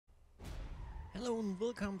Hello and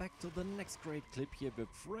welcome back to the next great clip here with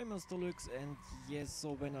raimers deluxe. And yes,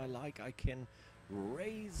 so when I like I can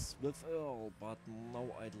race with Earl, but now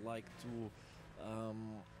I'd like to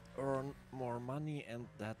earn more money, and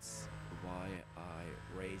that's why I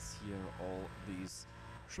race here all these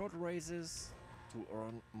short races to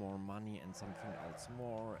earn more money and something else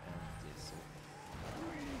more. And yes, so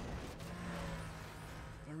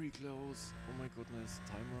very close. Oh my goodness,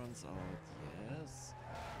 time runs out. Yes.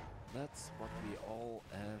 That's what we all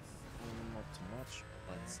have, not too much,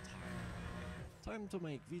 that's time. Time to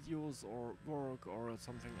make videos or work or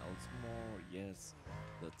something else more. Yes,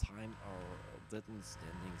 the time are didn't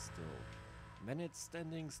standing still. When it's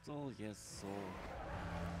standing still, yes, so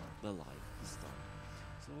the life is done.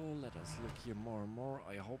 So let us look here more and more.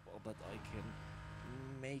 I hope that I can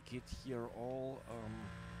make it here all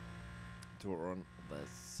to earn the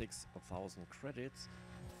 6,000 credits.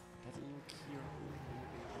 But look here,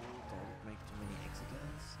 don't make too many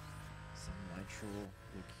accidents. Some nitro,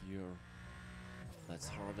 look here. That's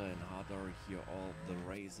harder and harder here, all the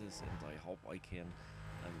races, and I hope I can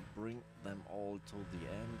bring them all to the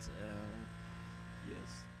end. And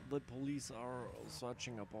yes, the police are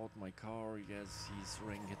searching about my car. Yes, he's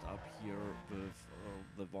ranked up here with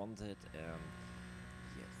the wanted, and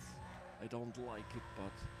yes, I don't like it,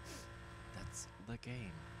 but that's the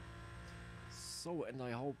game. So, and I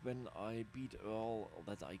hope when I beat Earl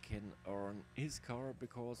that I can earn his car,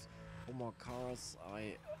 because the more cars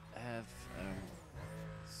I have,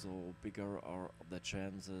 so bigger are the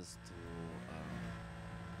chances to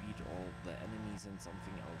beat all the enemies and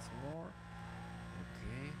something else more.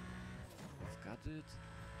 Okay, I've got it.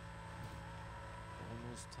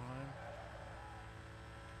 Almost time.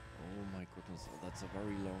 Oh my goodness, that's a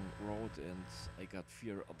very long road, and I got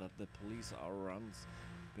fear that the police are runs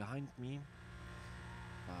behind me.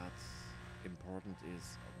 But important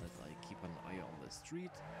is that I keep an eye on the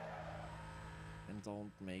street and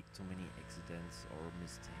don't make too many accidents or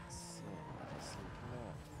mistakes. So let us look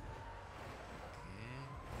more. Okay.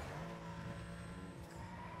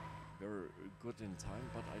 Very good in time,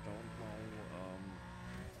 but I don't know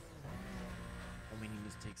how many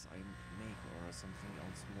mistakes I make or something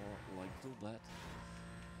else more like do that.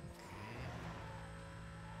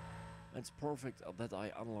 It's perfect that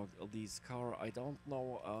I unlocked this car. I don't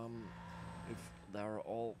know if they're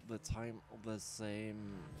all the time the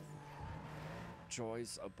same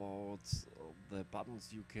choice about the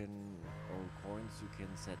buttons you can or coins you can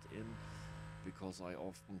set in, because I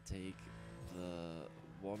often take the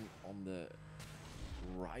one on the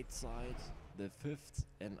right side, the fifth,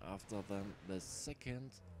 and after them the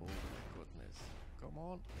second. Oh my goodness, come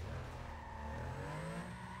on.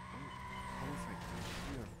 Perfect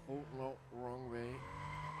here. Oh no, wrong way.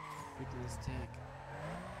 Big mistake.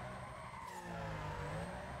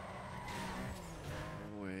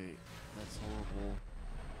 No way, that's horrible.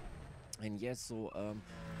 And yes, so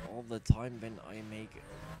all the time when I make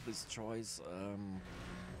this choice,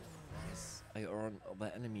 yes, I earn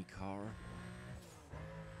the enemy car,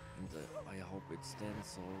 and I hope it stands.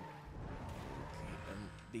 So okay, and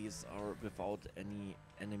these are without any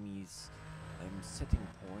enemies setting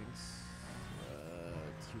points.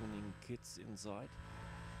 Tuning kits inside.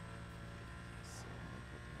 Yes, oh my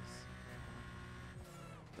goodness.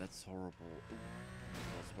 That's horrible. Ooh,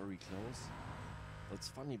 that was very close. That's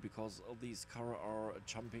funny because all these cars are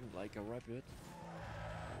jumping like a rabbit.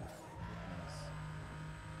 Oh goodness.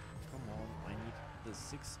 Come on, I need the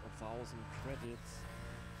 6,000 credits.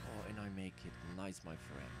 Oh, and I make it. Nice, my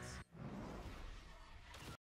friends.